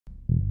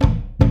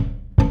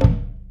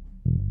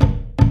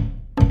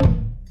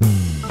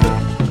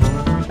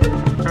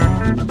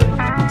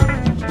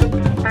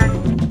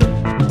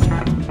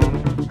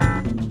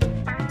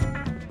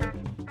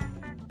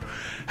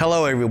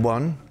Hello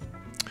everyone.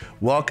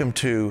 Welcome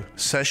to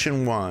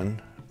session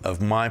 1 of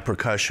My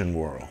Percussion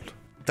World.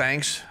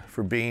 Thanks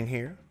for being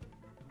here.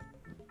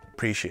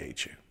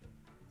 Appreciate you.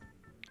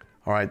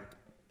 All right,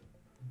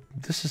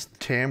 this is the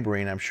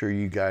tambourine. I'm sure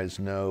you guys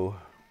know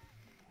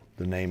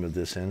the name of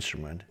this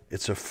instrument.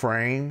 It's a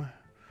frame,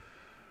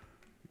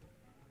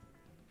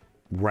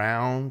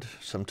 round,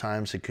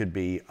 sometimes it could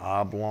be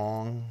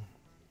oblong,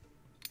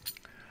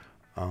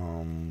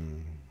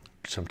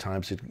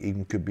 sometimes it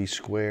even could be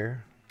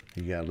square.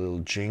 You got little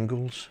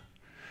jingles.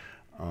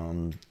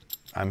 I'm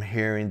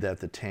hearing that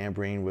the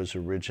tambourine was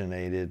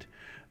originated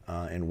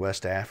in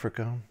West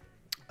Africa,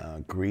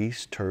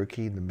 Greece,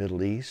 Turkey, the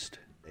Middle East.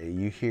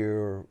 You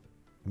hear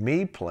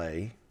me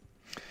play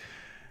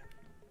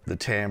the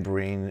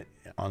tambourine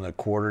on the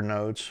quarter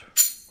notes.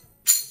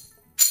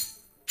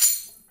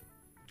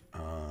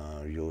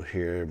 You'll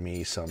hear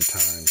me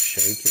sometimes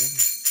shaking.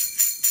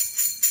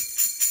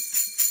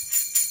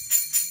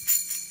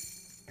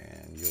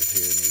 And you'll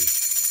hear me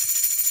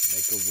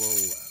make a roll out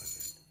of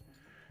it.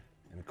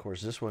 And of course,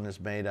 this one is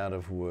made out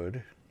of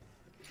wood.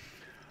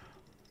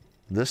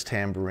 This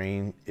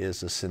tambourine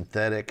is a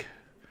synthetic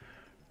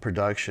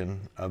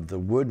production of the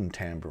wooden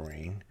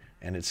tambourine,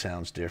 and it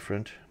sounds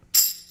different.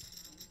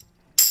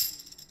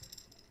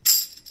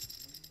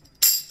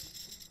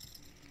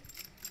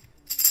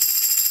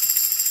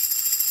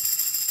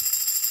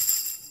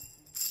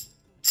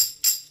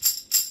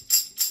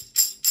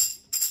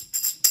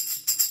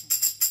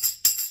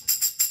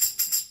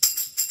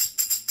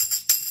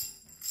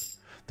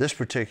 This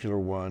particular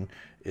one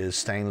is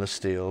stainless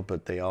steel,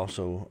 but they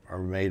also are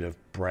made of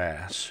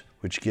brass,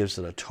 which gives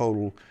it a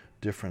total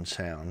different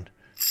sound.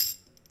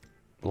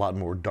 A lot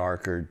more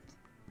darker,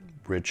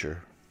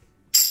 richer.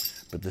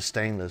 But the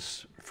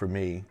stainless, for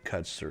me,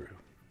 cuts through.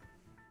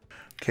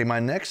 Okay, my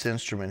next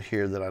instrument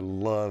here that I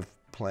love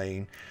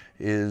playing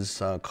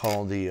is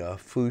called the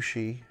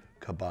Afuche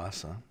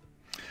Cabasas.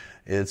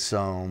 It's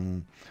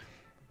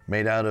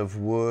made out of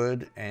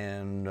wood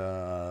and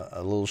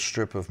a little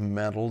strip of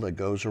metal that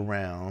goes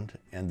around,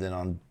 and then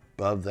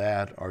above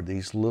that are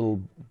these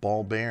little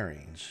ball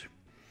bearings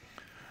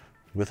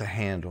with a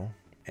handle.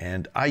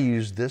 And I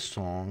use this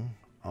song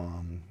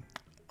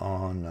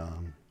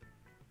on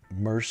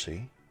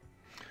Mercy,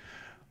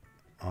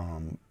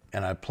 and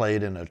I play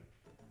it in a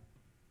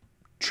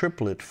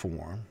triplet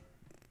form,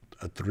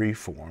 a 3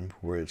 form,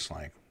 where it's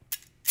like,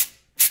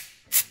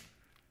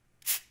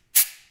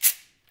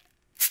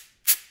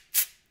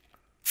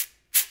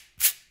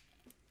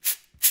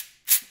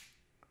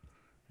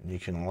 and you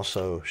can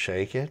also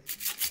shake it,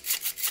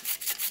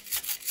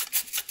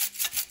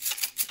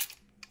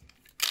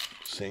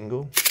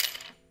 single,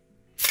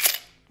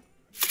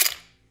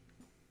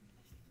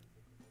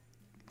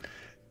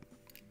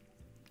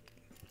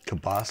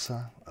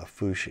 Cabasa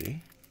Afuche,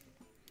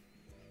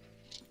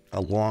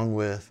 along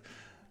with,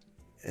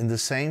 in the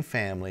same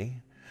family,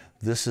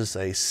 this is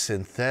a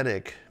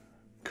synthetic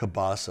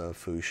Cabasa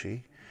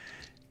Afuche.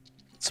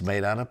 It's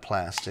made out of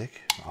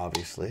plastic,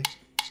 obviously.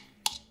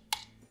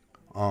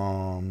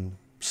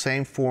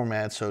 Same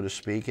format, so to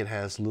speak. It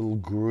has little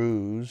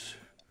grooves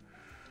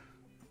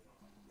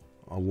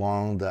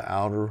along the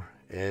outer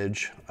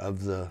edge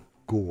of the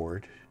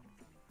gourd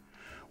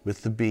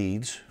with the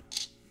beads,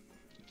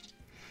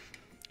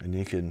 and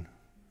you can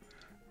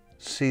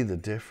see the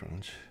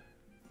difference.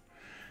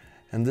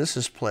 And this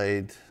is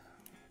played,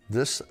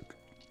 this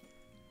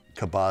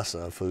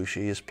Cabasa Afuche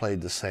is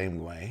played the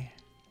same way.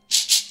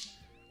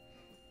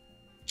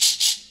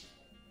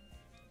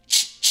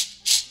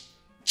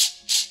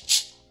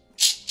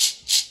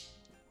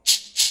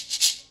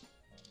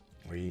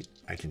 Where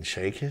I can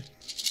shake it.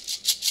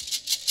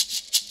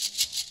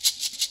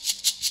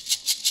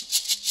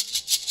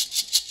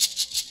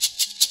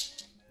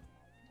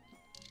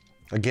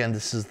 Again,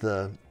 this is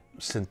the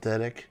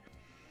synthetic,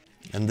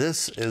 and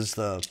this is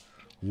the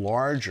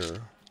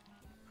larger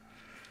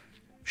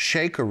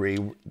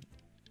Shekere,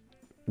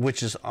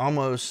 which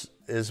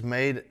is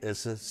made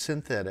as a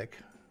synthetic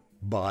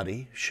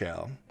body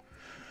shell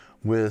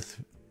with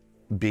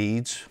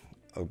beads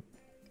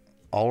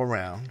all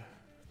around.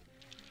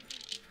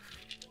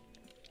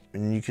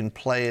 And you can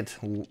play it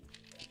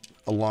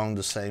along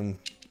the same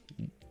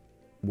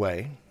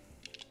way.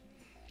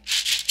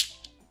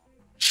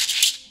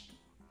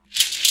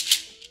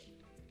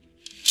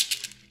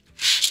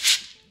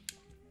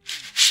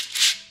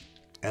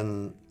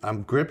 And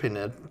I'm gripping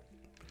it.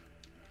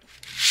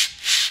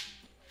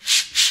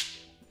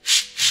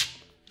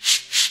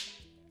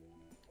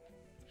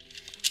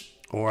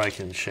 Or I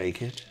can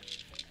shake it.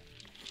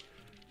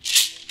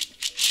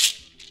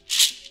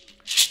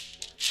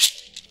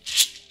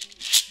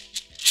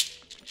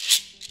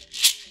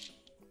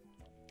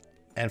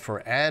 And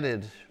for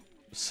added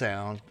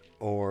sound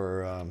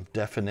or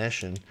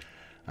definition,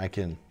 I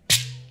can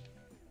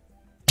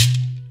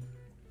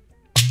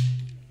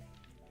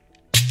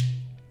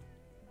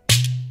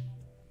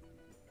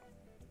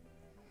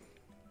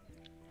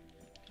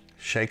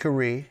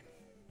Shekere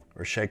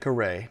or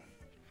Shekere,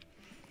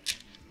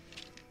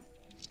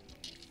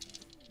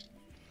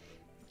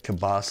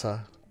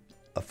 Cabasa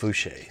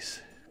Afuches.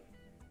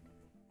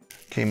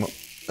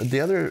 The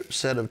other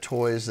set of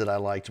toys that I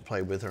like to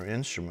play with are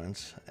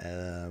instruments.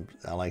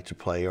 I like to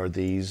play are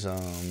these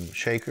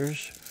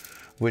shakers,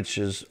 which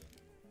is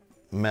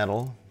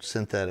metal,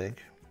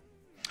 synthetic.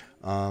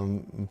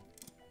 You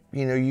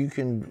know, you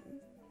can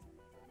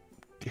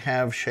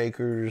have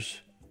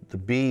shakers, the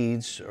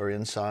beads are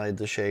inside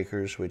the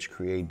shakers, which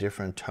create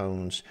different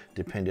tones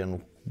depending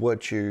on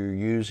what you're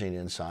using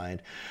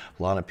inside.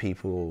 A lot of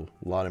people,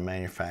 a lot of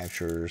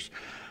manufacturers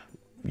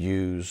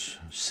use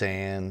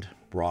sand,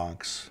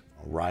 rocks,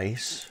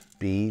 rice,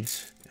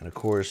 beads, and of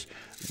course,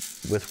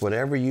 with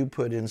whatever you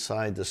put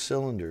inside the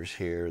cylinders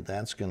here,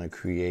 that's going to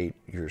create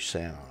your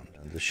sound.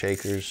 The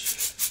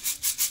shakers,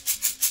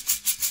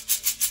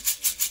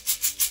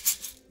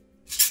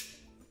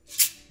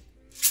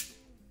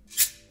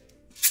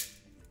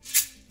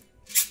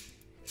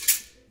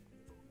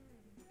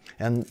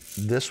 and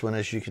this one,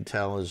 as you can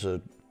tell, is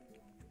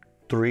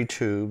 3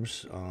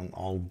 tubes,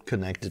 all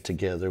connected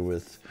together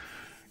with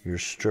your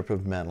strip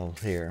of metal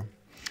here.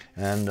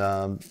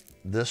 And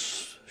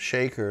this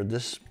shaker,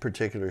 this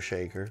particular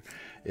shaker,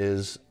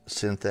 is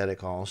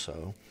synthetic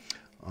also,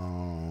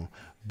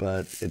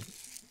 but it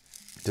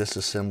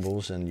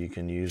disassembles and you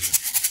can use it.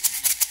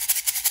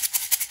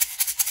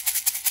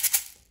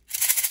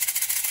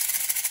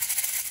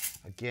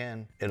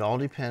 Again, it all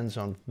depends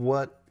on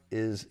what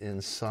is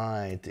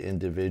inside the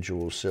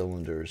individual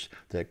cylinders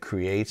that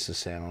creates the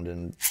sound,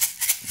 and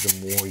the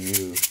more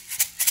you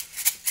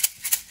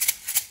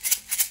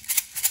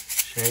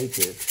shake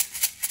it,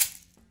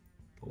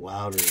 the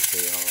louder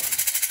they are.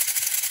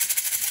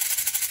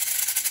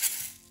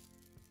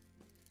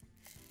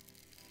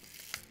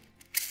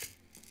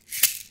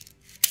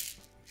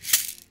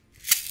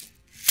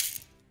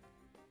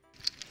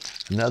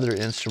 Another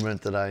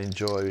instrument that I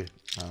enjoy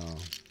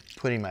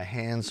putting my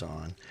hands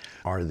on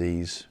are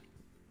these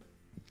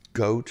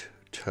goat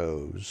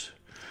toes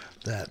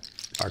that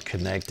are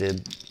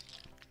connected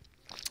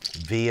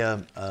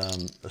via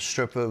a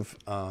strip of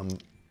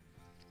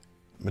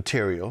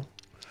material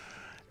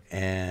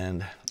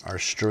and are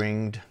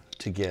stringed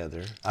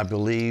together. I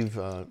believe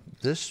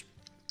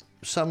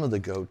some of the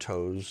goat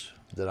toes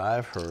that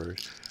I've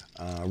heard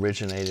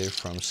originated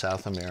from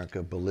South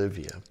America,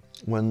 Bolivia.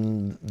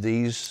 When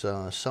these,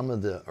 some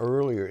of the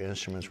earlier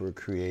instruments were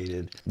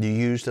created, you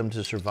used them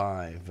to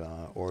survive,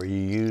 or you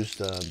used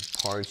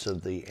parts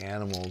of the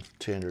animal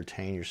to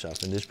entertain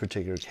yourself. In this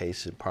particular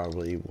case, it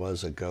probably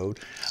was a goat.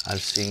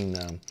 I've seen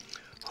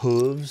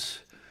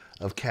hooves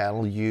of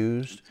cattle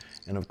used,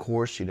 and of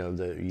course, you know,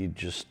 you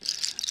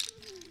just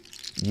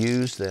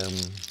use them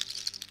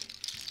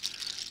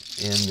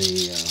in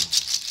the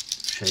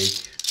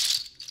shake.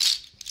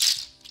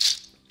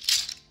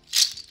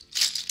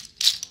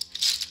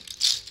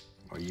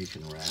 Or you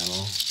can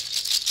rattle.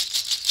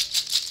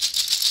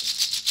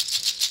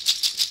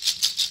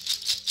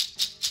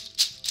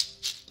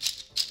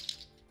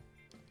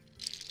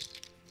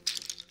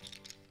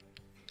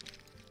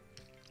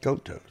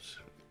 Goat toes.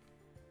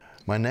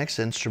 My next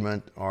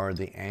instrument are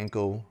the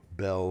ankle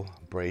bell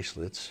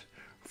bracelets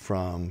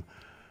from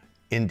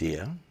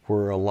India,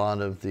 where a lot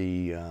of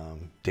the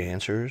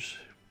dancers,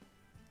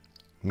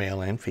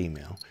 male and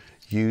female,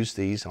 use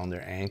these on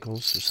their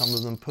ankles. So some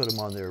of them put them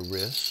on their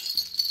wrists.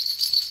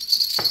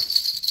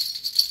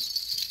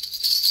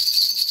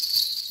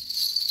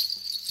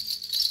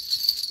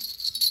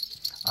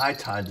 I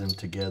tied them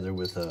together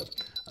with a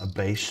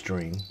bass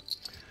string,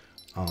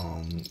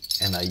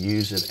 and I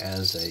use it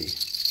as a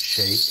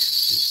shake.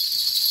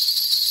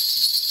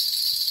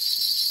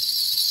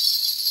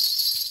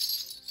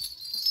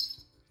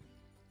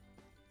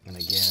 And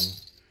again,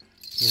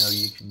 you know,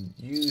 you can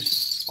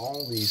use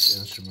all these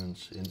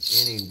instruments in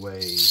any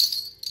way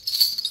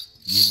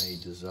you may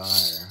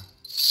desire,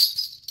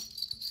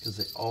 because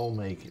they all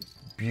make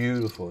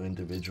beautiful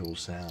individual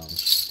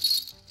sounds.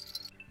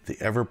 The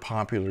ever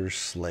popular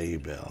sleigh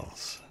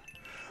bells.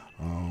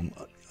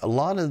 A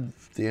lot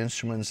of the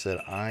instruments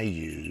that I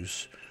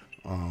use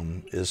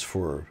is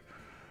for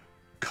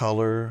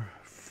color,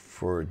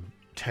 for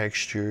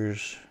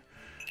textures,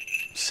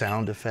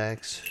 sound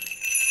effects.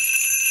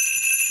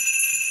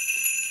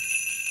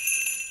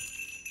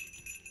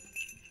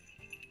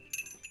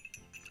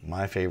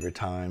 My favorite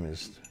time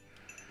is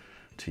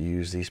to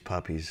use these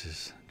puppies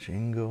is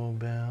jingle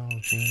bell,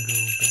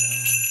 jingle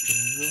bell,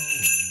 jingle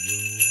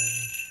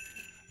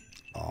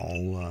all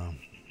the way. All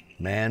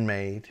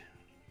man-made,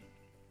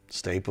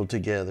 stapled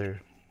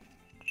together,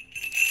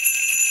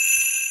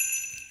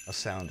 a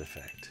sound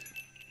effect.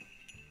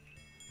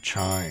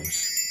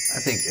 Chimes. I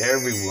think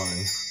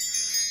everyone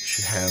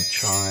should have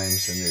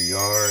chimes in their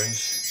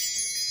yards,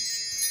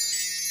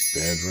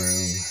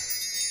 bedroom,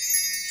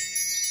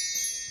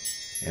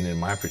 and in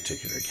my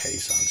particular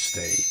case, on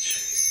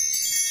stage.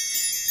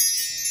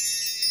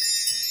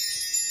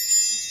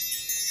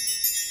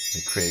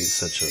 It creates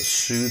such a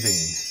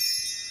soothing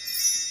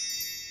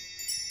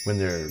when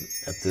they're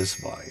at this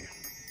volume.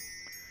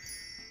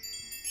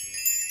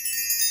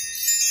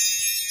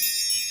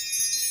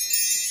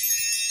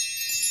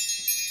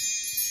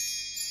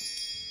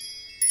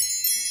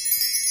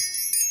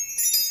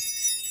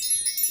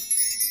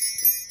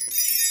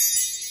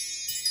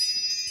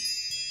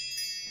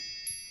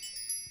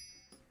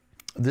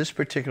 This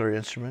particular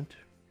instrument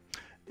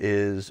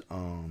is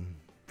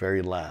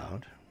very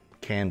loud,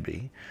 can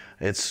be.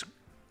 It's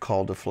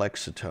called a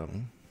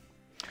flexitone,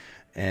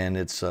 and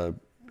it's a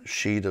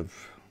sheet of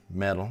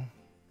metal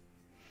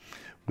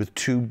with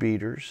 2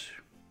 beaters,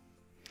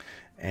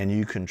 and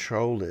you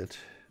control it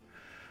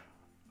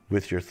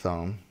with your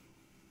thumb,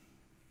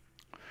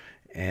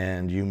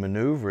 and you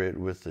maneuver it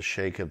with the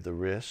shake of the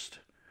wrist,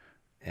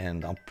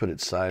 and I'll put it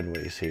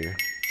sideways here.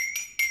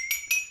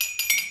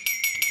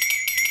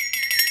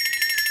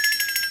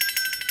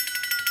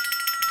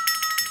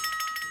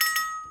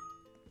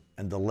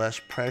 And the less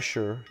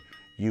pressure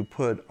you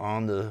put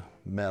on the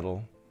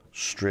metal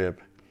strip,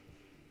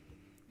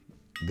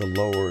 the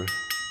lower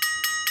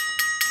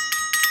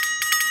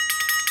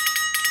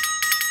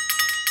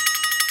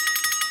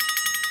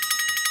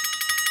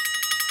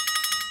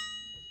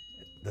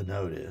the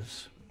note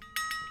is.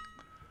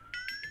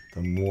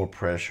 The more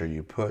pressure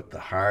you put, the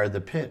higher the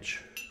pitch.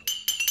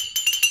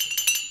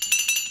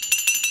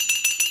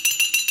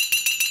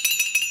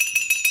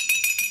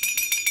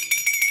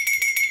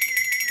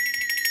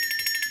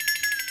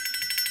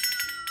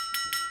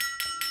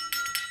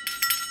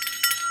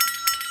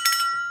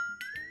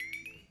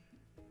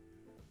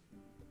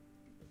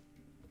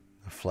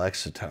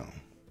 Flexitone.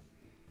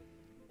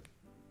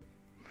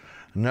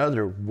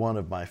 Another one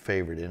of my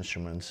favorite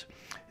instruments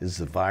is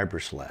the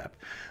Vibraslap.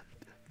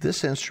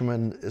 This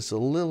instrument is a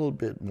little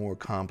bit more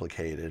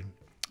complicated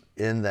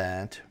in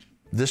that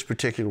this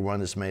particular one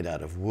is made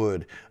out of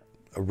wood.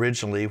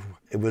 Originally,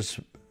 it was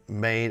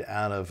made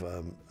out of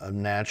a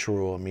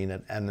natural,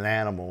 an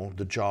animal,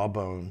 the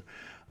jawbone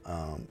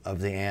of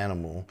the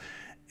animal,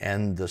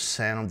 and the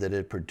sound that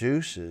it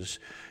produces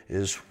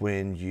is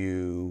when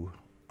you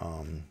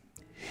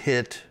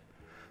hit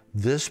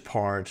this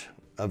part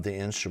of the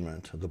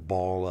instrument, the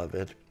ball of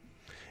it,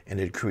 and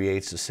it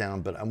creates a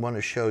sound. But I want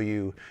to show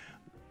you,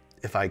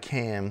 if I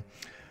can,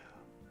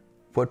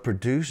 what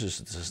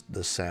produces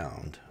the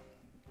sound.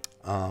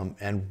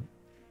 And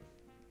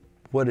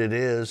what it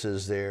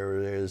is there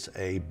is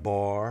a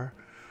bar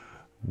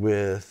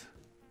with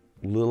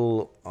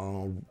little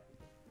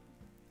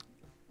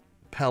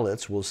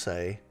pellets, we'll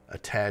say,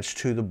 attached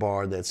to the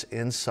bar that's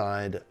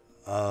inside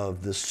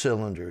of the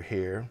cylinder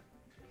here.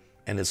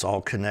 And it's all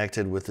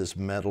connected with this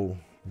metal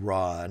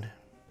rod.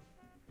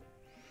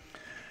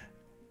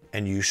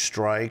 And you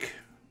strike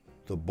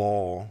the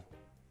ball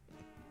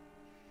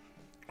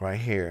right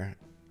here,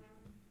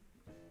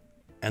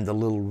 and the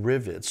little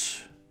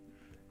rivets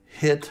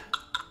hit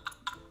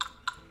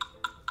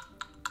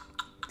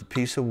the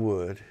piece of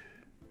wood,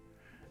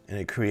 and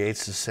it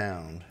creates a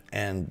sound.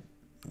 And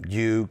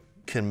you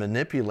can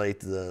manipulate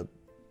the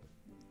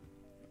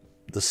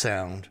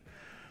sound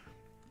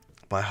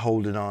by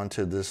holding on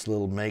to this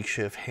little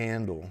makeshift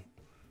handle.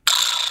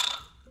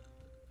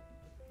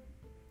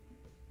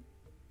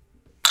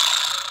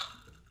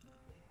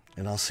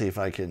 And I'll see if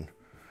I can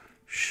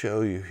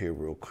show you here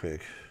real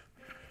quick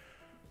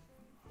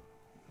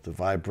the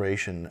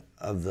vibration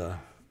of the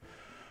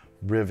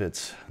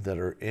rivets that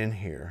are in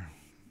here.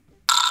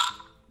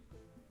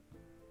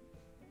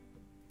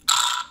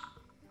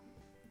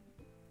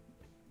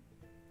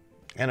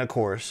 And of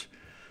course,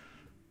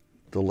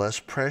 the less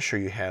pressure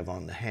you have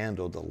on the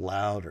handle, the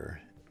louder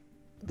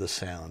the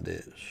sound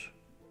is.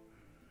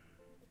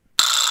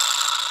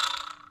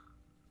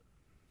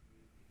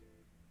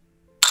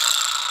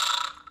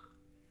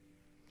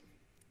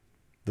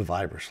 The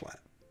Vibraslap.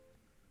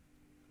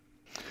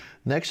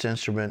 Next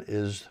instrument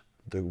is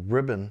the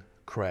ribbon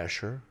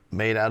crasher,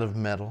 made out of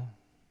metal,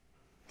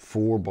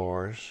 4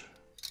 bars.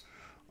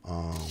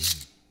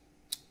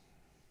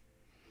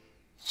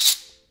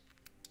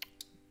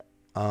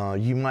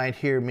 You might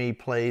hear me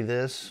play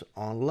this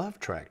on Love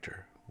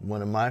Tractor,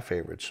 one of my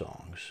favorite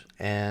songs.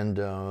 And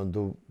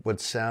what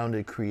sound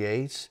it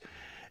creates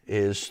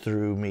is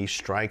through me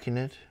striking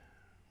it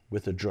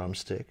with a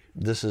drumstick.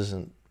 This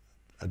isn't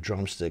a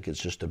drumstick, it's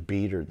just a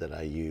beater that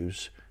I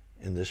use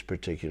in this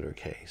particular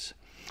case.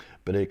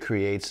 But it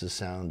creates the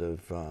sound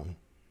of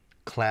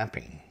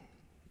clapping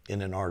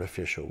in an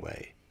artificial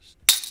way.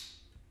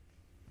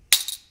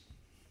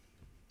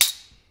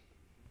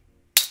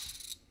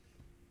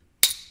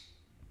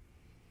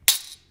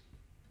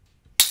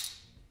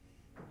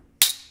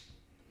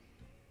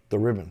 The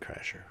ribbon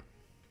crasher.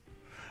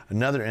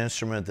 Another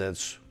instrument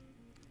that's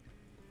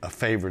a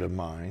favorite of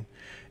mine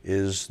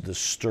is the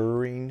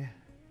stirring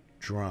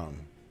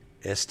drum,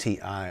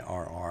 S-T-I-R-R-I-N-G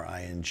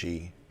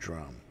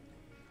drum.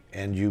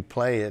 And you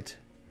play it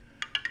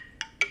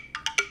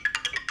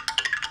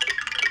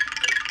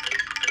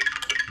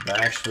by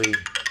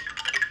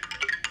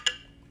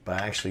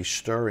actually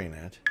stirring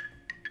it.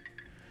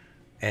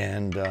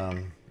 And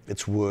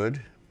it's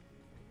wood,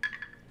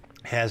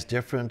 has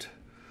different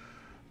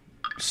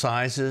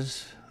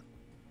sizes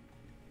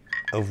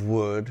of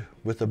wood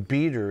with a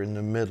beater in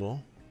the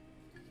middle.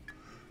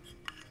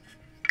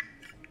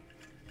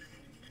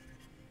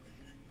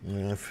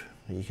 And if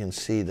you can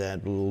see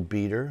that little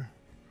beater,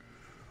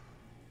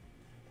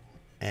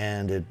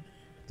 and it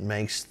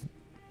makes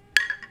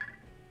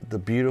the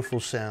beautiful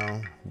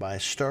sound by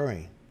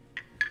stirring.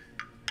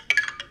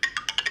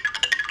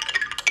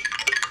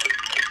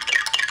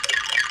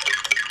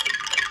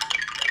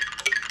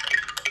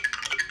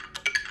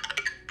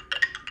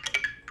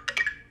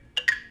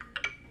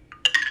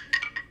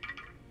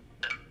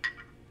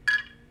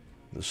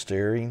 The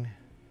stirring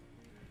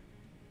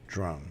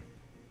drum.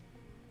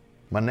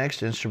 My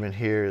next instrument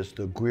here is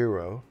the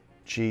Güiro,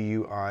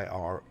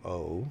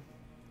 G-U-I-R-O,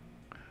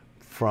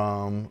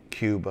 from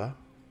Cuba.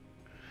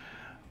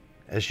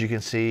 As you can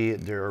see,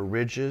 there are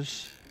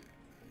ridges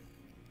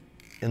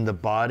in the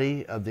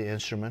body of the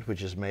instrument,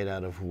 which is made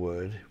out of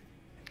wood.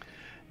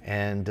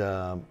 And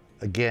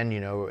again,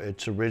 you know,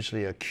 it's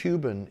originally a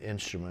Cuban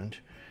instrument,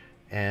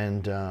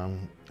 and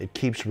it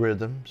keeps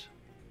rhythms.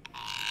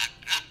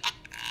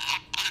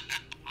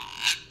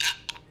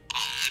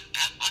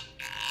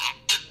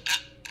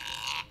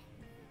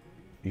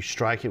 You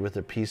strike it with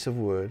a piece of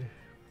wood,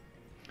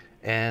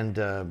 and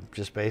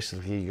just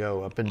basically you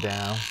go up and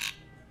down.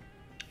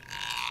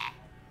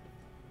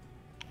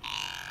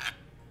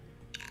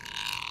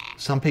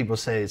 Some people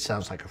say it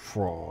sounds like a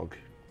frog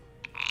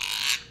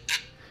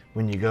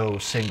when you go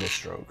single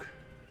stroke.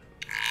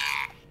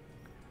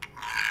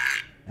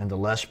 And the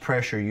less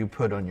pressure you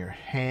put on your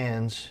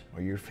hands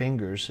or your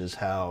fingers is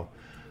how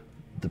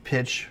the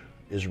pitch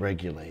is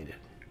regulated.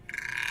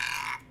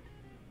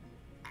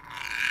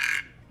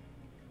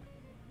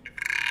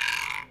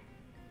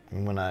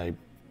 And when I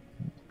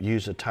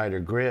use a tighter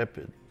grip,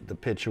 the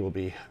pitch will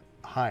be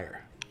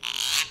higher.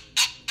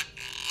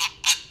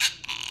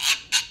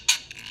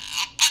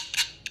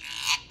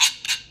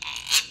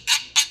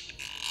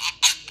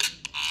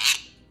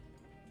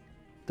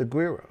 The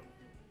Güiro.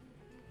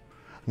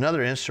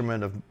 Another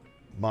instrument of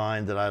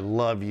mine that I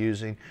love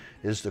using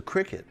is the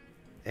cricket,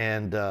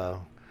 and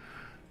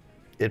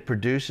it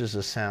produces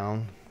a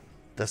sound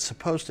that's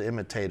supposed to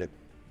imitate a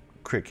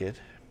cricket.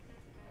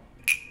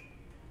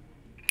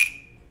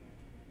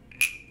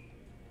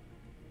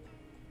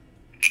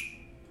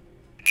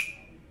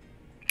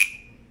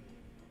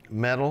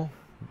 Metal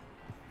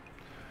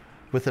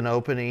with an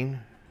opening,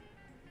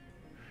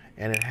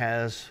 and it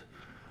has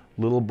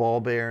little ball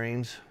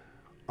bearings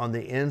on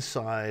the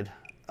inside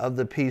of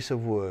the piece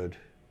of wood,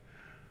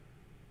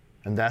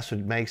 and that's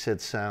what makes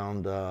it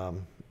sound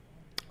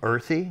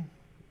earthy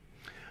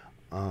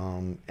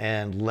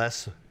and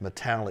less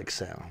metallic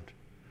sound.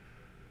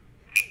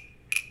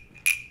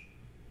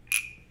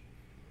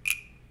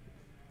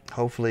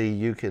 Hopefully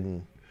you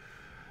can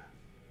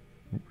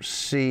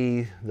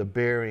see the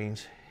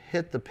bearings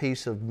hit the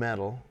piece of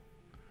metal,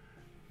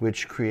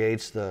 which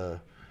creates the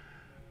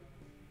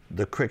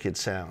cricket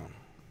sound.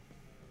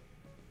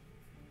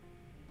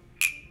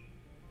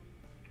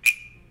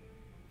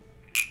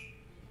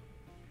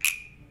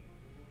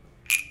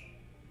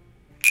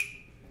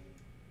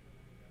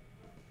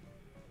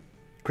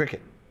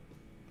 Cricket.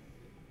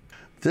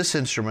 This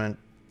instrument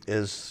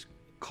is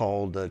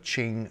called the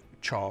Ching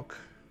chok,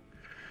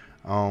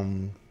 a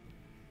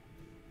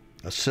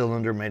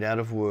cylinder made out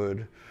of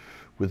wood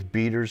with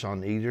beaters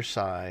on either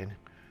side,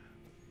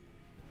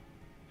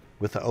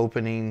 with the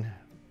opening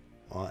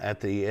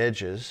at the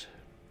edges.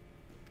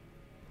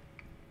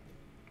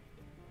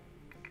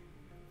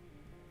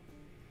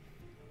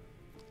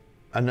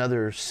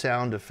 Another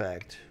sound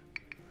effect.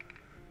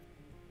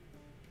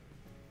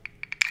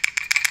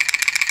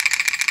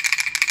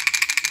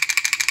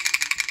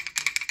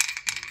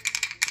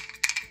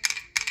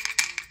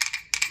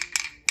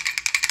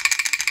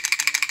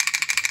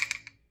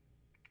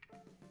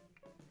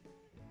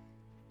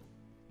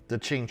 The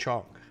Ching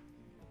chok.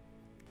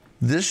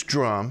 This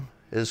drum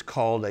is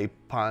called a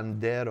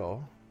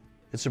Pandeiro.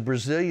 It's a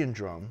Brazilian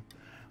drum.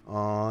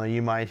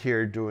 You might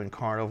hear it during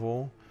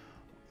carnival.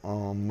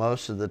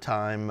 Most of the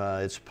time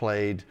it's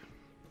played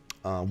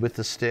with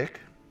the stick.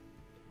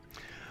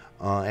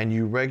 And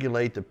you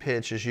regulate the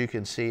pitch. As you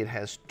can see, it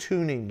has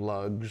tuning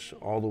lugs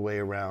all the way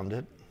around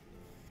it.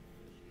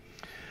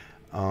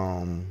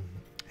 And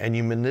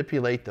you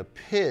manipulate the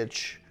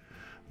pitch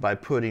by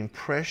putting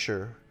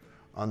pressure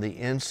on the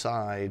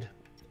inside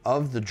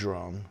of the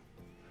drum,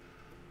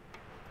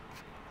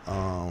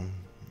 and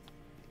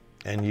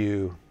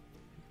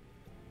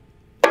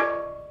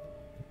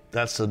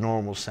that's the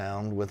normal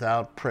sound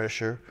without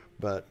pressure,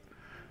 but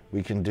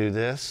we can do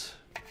this.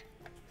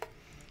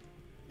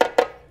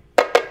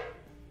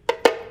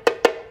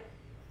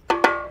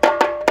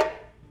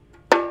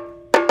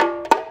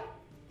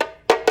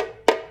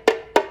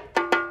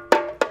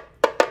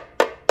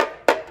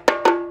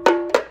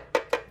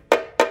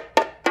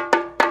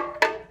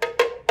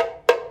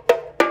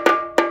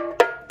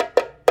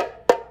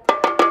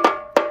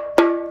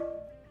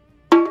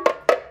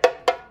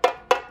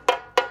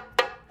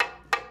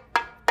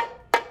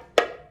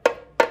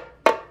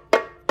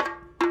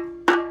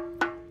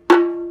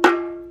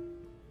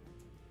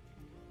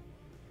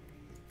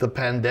 The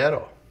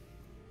Pandeiro,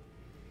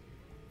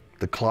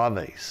 the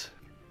Claves.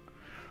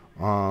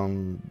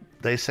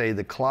 They say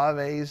the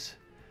Claves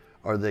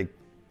are the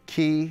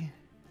key,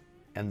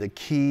 and the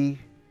key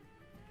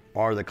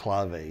are the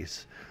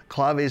claves.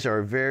 Claves are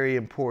a very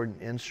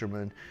important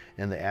instrument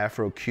in the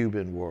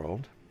Afro-Cuban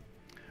world,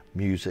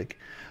 music,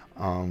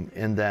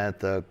 in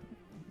that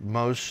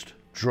most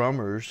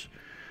drummers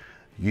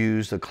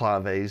use the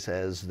claves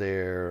as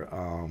their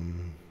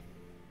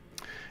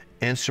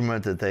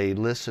instrument that they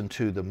listen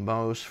to the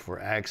most for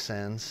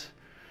accents.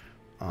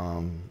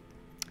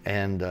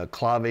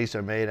 Claves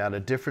are made out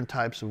of different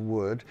types of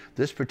wood.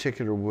 This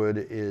particular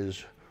wood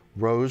is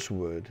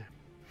rosewood.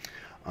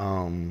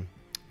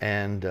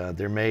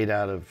 They're made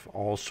out of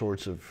all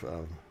sorts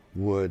of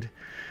wood.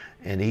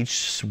 And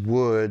each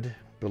wood,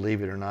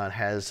 believe it or not,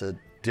 has a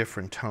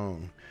different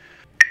tone.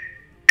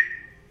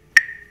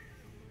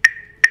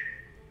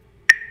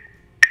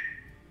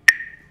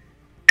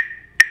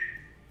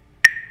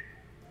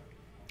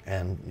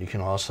 And you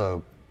can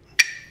also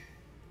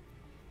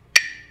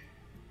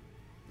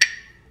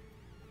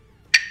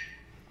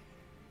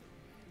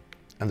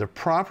and the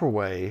proper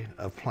way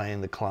of playing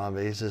the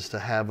claves is to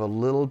have a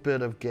little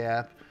bit of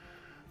gap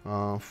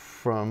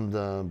from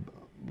the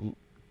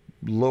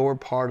lower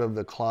part of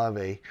the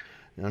clave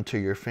onto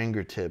your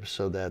fingertips,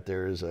 so that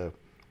there is a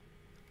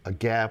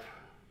gap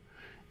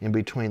in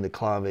between the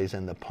claves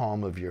and the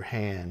palm of your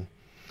hand,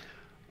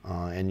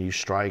 and you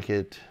strike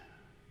it.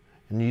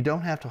 And you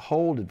don't have to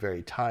hold it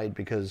very tight,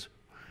 because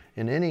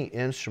in any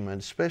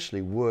instrument,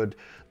 especially wood,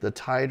 the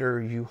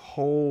tighter you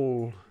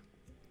hold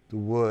the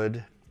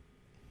wood,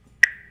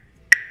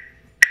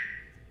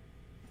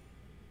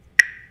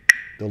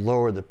 the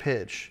lower the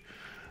pitch,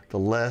 the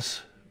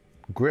less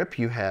grip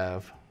you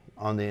have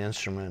on the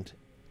instrument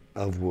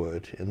of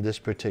wood, in this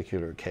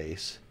particular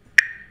case.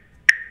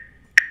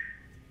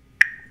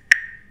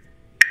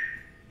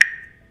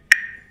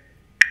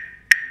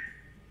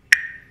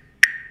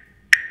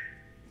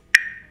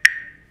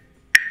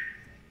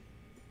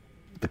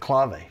 The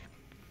clave,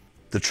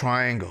 the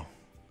triangle.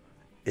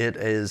 It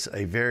is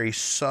a very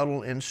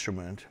subtle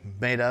instrument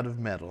made out of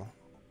metal,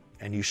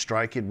 and you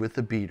strike it with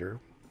a beater.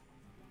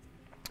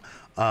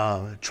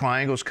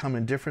 Triangles come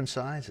in different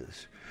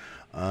sizes.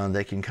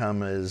 They can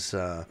come as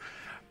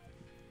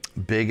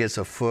big as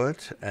a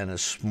foot and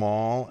as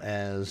small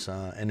as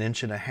 1.5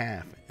 inches.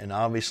 And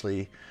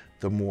obviously,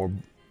 the more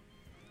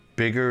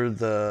bigger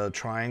the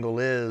triangle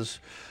is,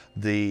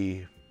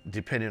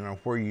 depending on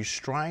where you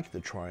strike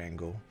the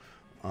triangle,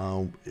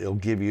 it'll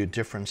give you a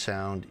different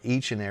sound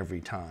each and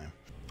every time.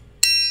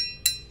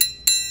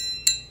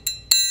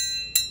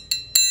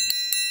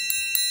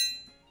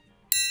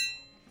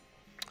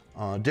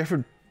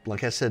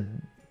 Like I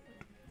said,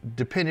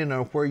 depending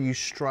on where you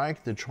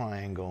strike the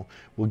triangle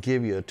will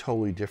give you a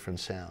totally different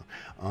sound.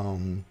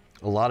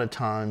 A lot of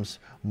times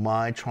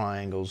my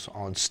triangles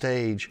on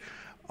stage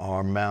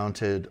are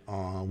mounted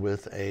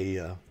with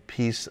a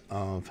piece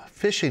of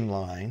fishing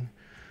line,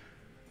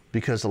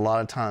 because a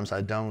lot of times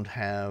I don't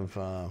have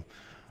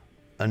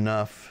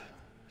enough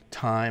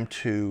time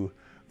to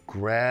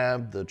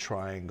grab the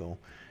triangle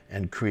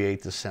and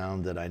create the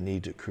sound that I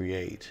need to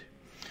create.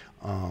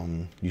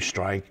 You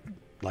strike,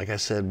 like I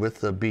said, with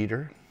the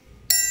beater,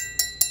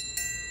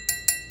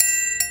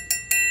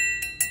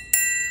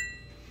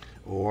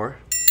 or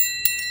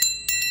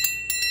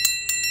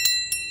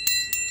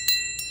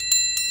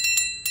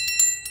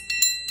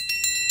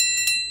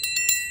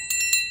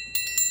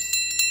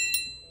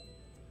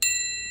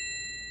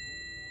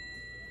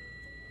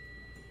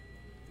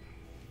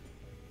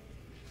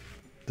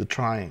the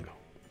triangle.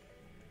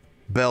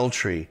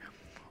 Beltry.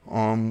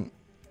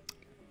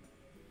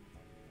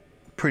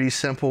 Pretty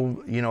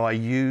simple. You know, I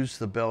use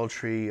the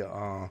beltry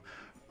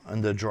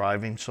in the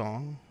driving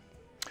song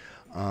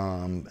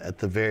at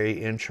the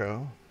very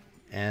intro,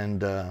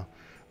 and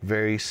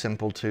very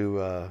simple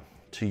to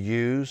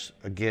use,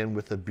 again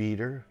with a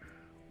beater.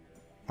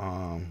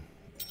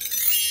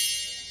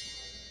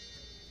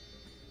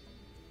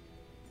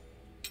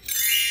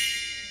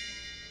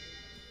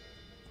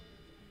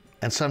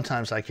 And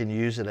sometimes I can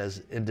use it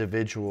as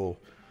individual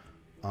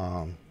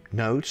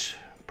notes,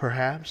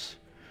 perhaps.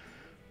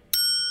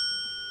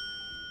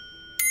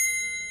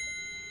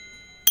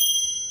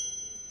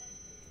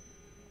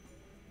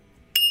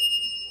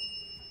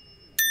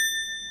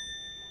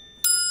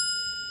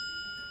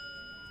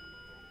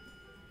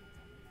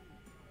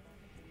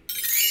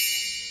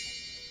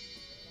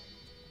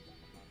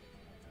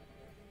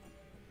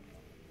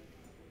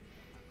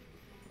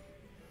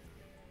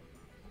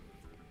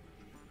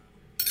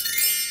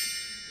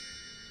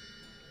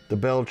 The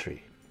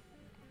beltry.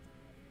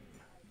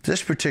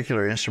 This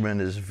particular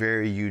instrument is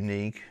very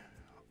unique.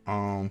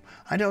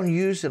 I don't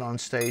use it on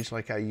stage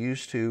like I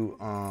used to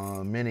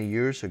many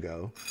years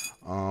ago,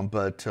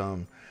 but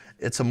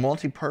it's a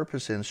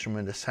multi-purpose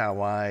instrument. Is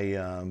how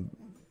I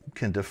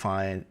can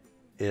define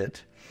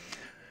it.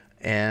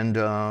 And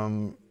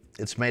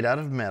it's made out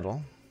of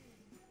metal.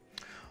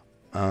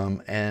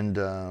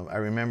 I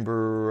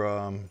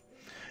remember,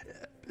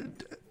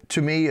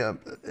 to me,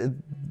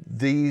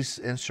 these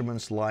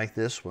instruments like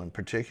this one,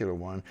 particular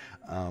one,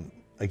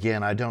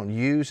 again, I don't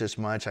use as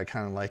much. I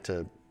kind of like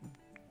to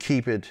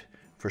keep it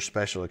for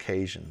special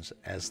occasions,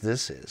 as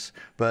this is.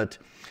 But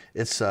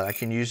it's I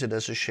can use it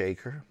as a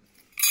shaker,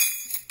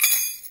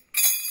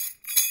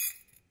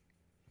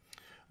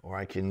 or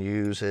I can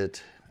use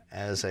it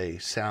as a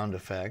sound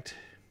effect.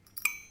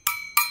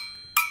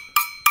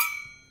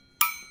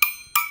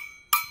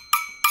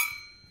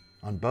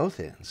 On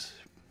both ends.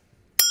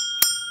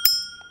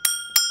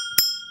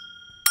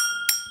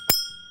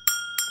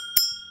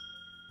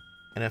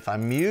 And if I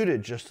mute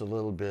it just a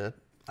little bit,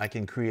 I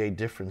can create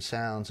different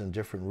sounds and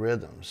different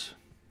rhythms.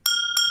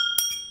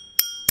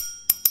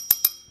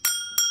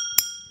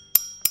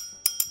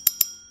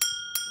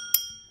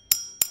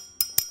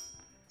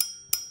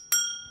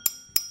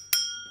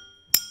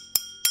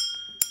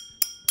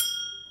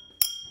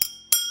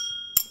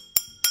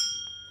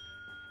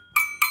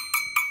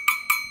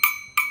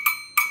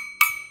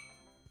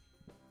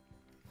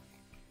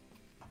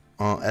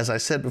 As I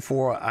said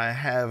before, I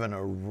have an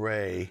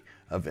array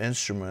of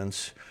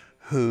instruments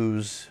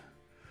whose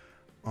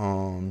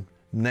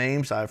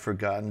names I've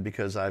forgotten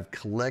because I've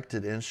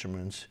collected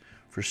instruments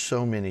for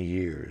so many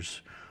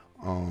years.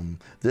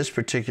 This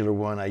particular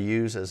one I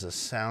use as a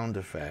sound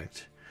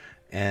effect,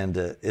 and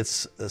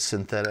it's a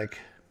synthetic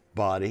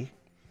body,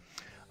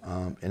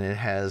 and it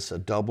has a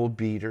double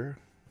beater.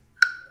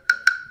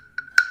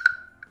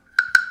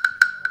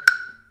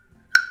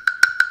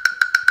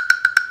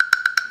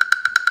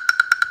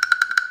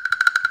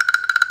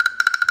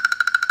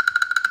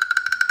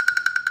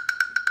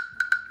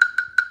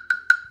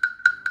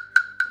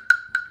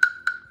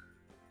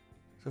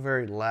 It's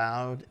very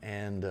loud,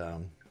 and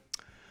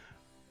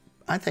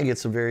I think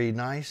it's a very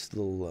nice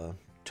little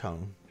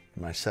tone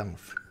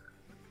myself.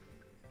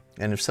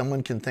 And if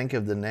someone can think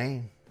of the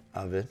name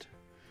of it,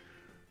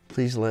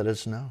 please let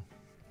us know.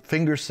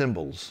 Finger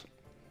cymbals,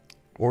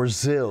 or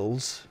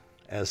zills,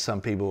 as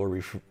some people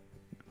will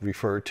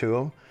refer to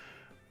them,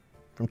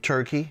 from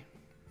Turkey.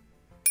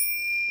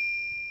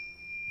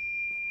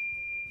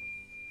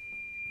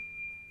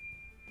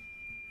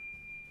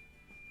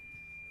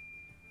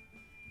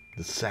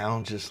 The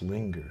sound just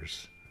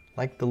lingers,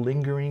 like the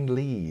lingering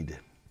lead.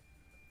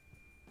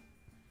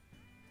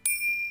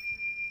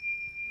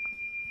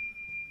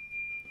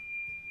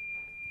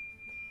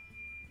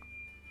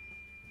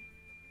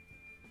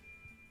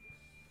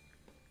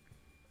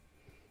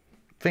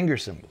 Finger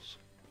cymbals.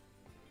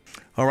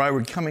 All right,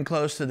 we're coming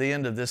close to the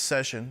end of this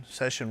session,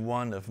 session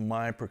 1 of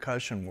My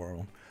Percussion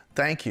World.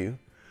 Thank you.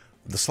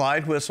 The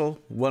slide whistle,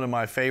 one of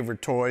my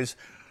favorite toys.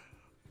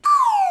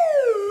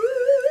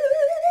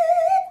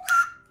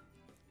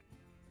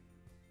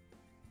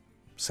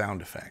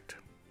 Sound effect.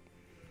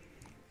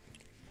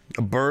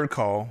 A bird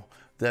call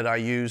that I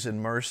use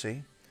in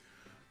Mercy.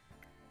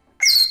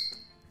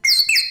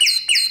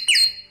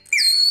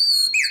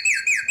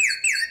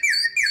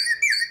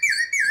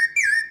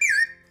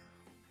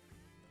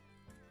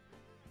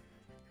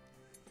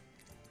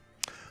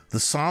 The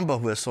samba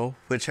whistle,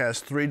 which has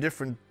 3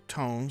 different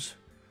tones.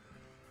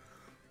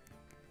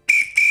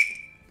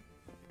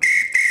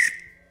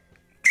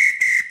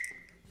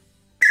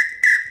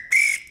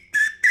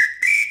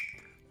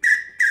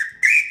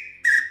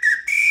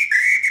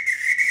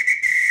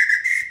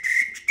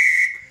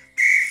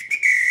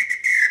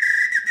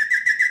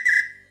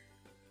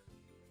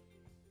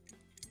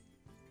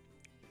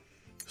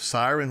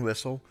 Siren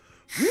whistle.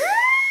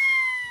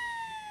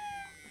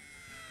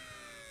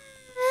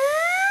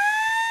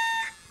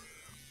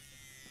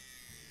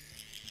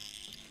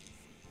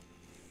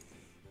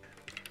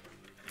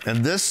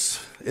 And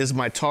this is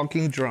my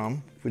talking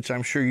drum, which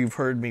I'm sure you've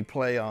heard me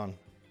play on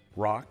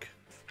rock.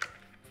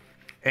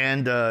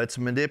 And it's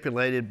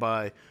manipulated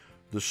by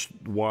the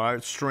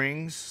wire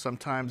strings.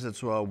 Sometimes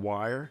it's a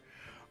wire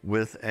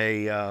with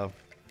an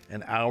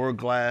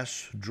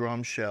hourglass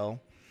drum shell.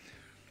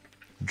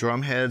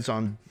 Drum heads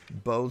on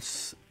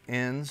both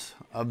ends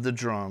of the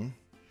drum,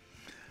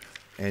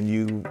 and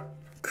you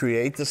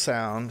create the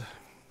sound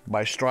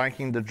by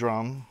striking the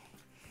drum.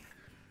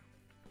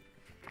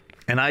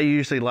 And I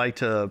usually like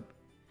to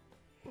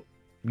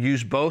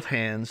use both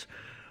hands.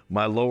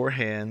 My lower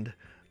hand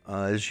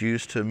is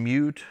used to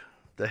mute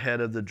the head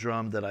of the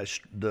drum that I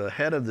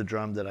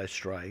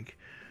strike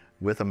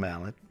with a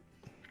mallet,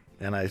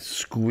 and I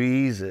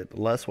squeeze it.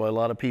 That's why a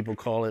lot of people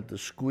call it the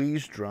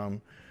squeeze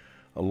drum,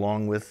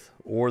 along with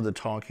or the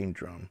talking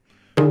drum.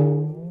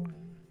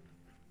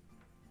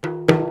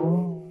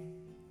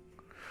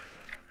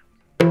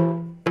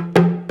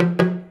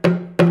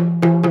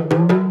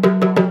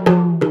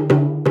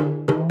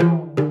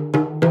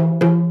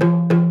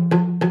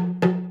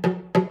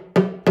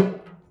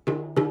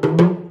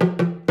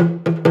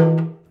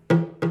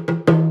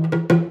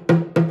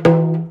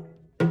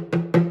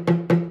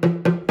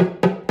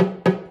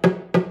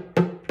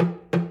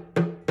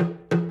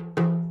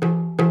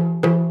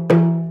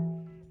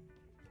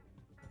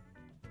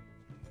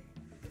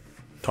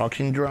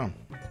 Talking drum.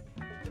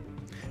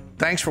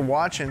 Thanks for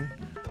watching.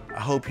 I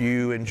hope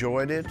you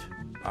enjoyed it.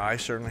 I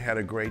certainly had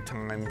a great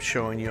time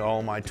showing you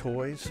all my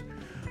toys.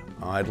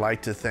 I'd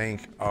like to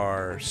thank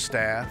our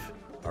staff,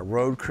 our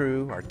road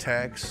crew, our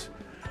techs,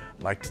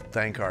 I'd like to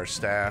thank our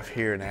staff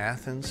here in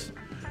Athens.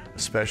 A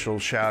special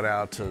shout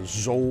out to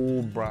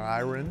Zoll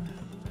Byron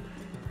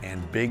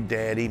and Big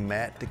Daddy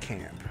Matt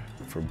DeCamp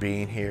for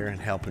being here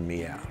and helping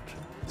me out.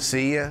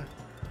 See ya.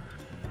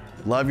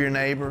 Love your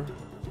neighbor.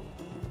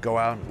 Go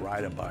out and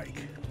ride a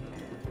bike.